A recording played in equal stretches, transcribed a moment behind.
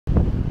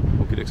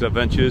Critic's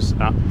Adventures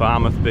at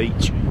Barmouth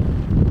Beach.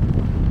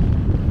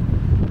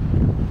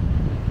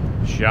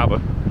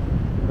 Shabba.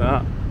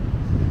 That.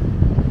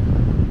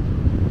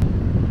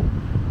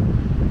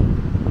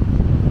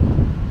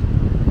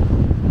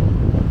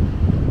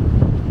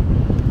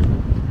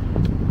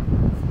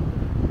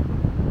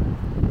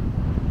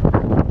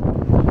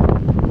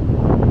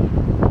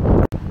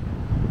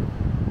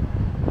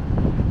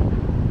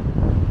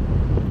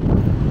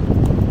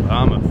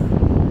 Barmouth.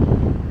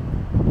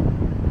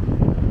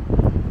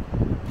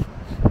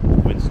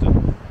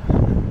 Winston.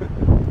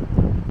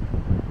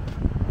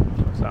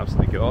 It's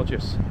absolutely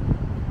gorgeous.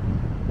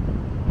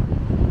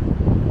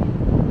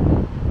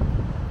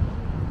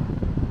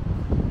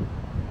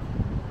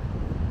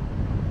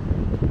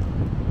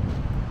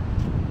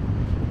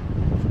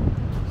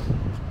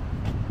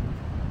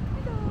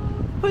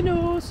 Who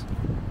knows?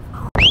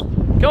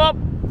 Come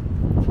on!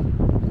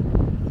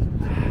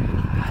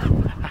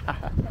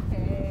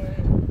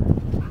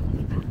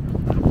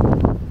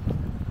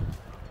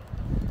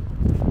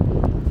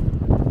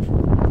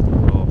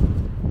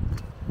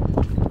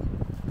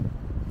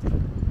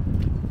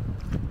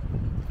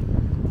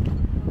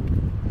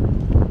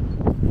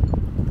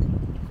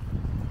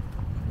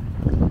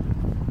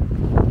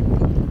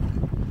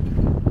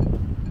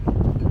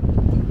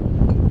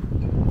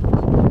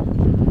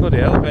 Bloody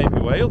hell, baby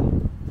whale.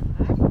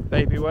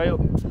 Baby whale.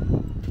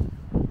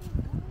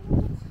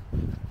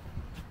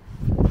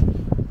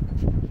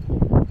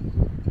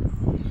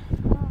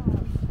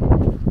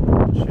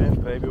 Shame,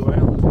 baby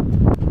whale.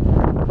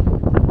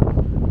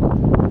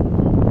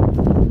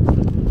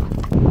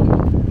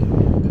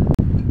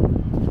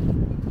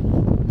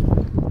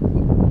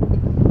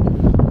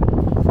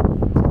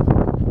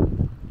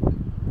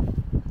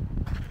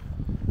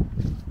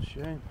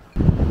 Shame.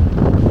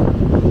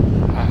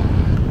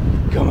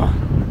 Come on.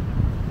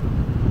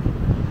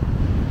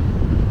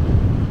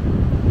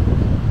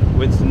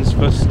 Winston's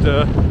first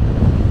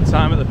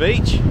time at the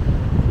beach.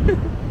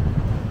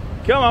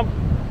 Come on.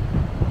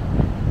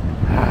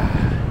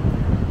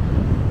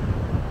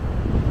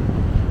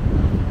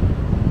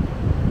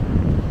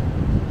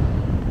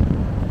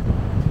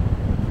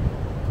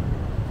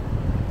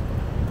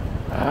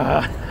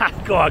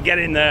 Go on, get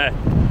in there.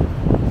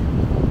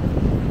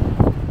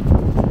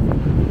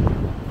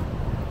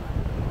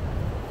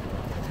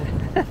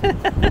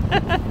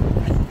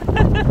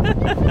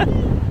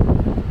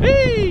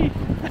 Hey!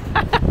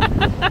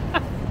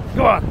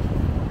 Go on.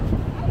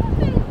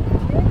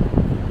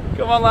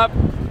 Come on, lap.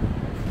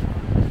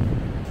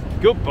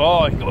 Good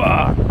boy. Go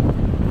on.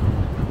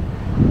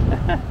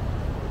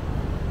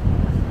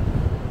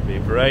 Be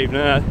brave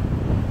now.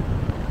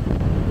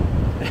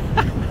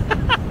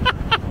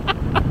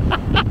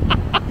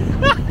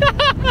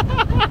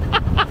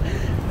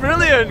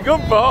 Brilliant.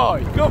 Good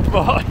boy. Good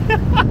boy.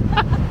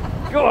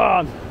 Go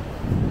on.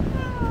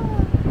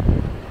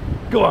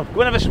 Go on.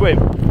 Go and have a swim.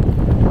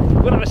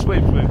 Go and have a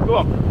swim. Go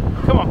on.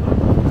 Come on.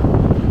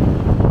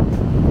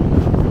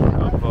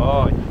 Good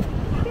boy.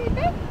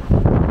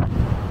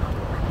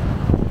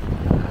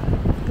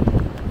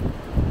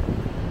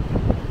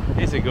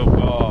 He's a good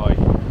boy.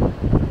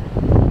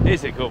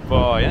 He's a good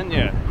boy, aren't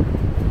you?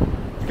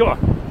 Come on.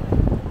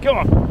 Come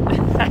on.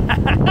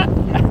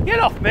 Get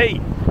off me.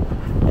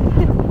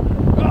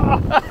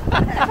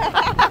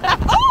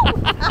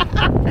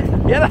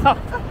 Get off.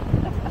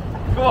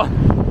 Come on.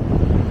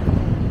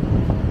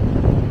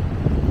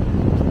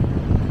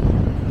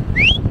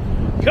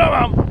 Come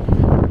on.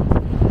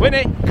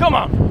 Winnie, come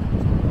on.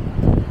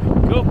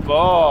 Good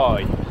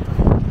boy.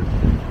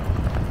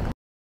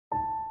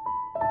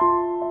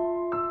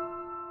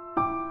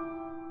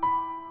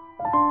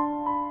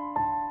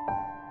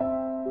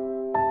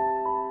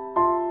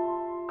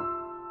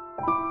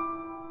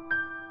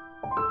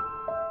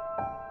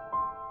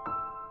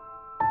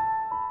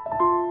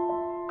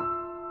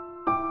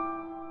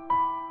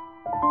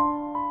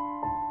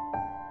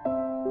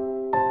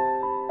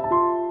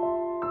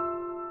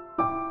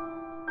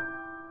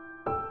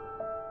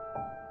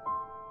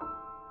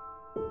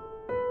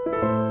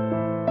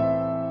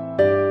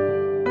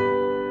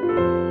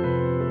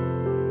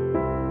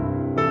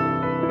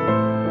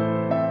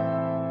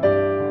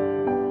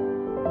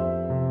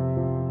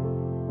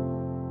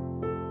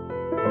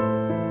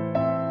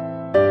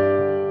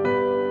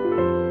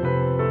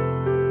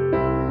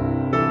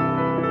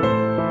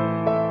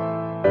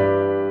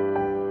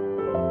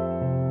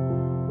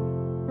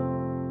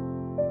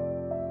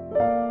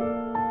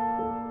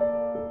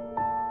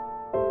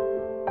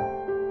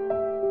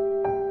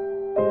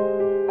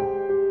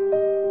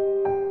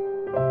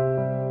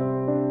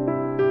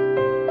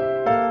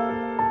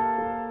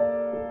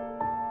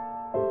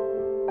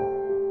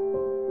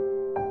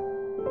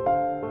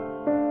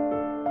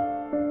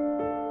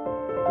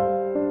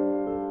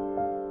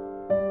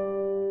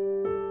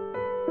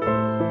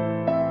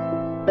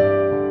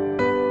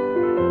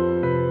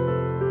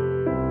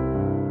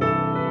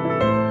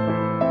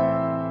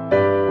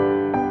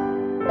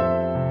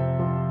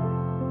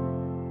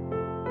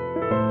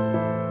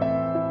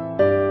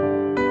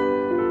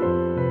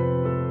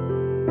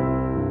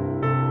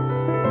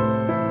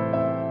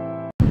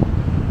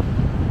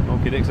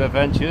 Monkey Dick's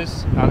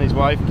Adventures and his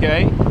wife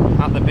Kay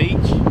at the beach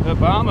at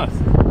Barmouth.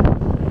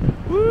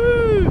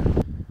 Woo!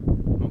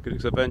 Monkey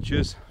Dick's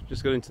Adventures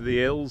just got into the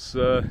hills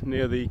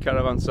near the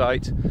caravan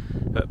site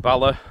at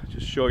Bala.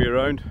 Just show you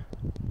around.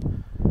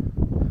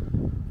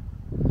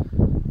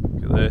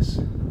 Look at this.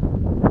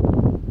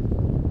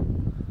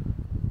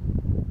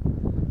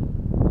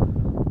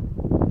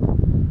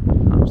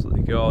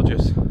 Absolutely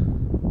gorgeous.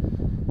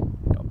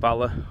 Got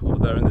Bala over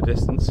there in the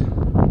distance.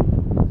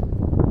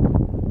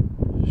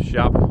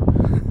 Shab.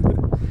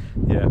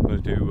 Yeah, I'm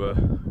going to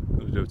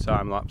do a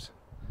time lapse.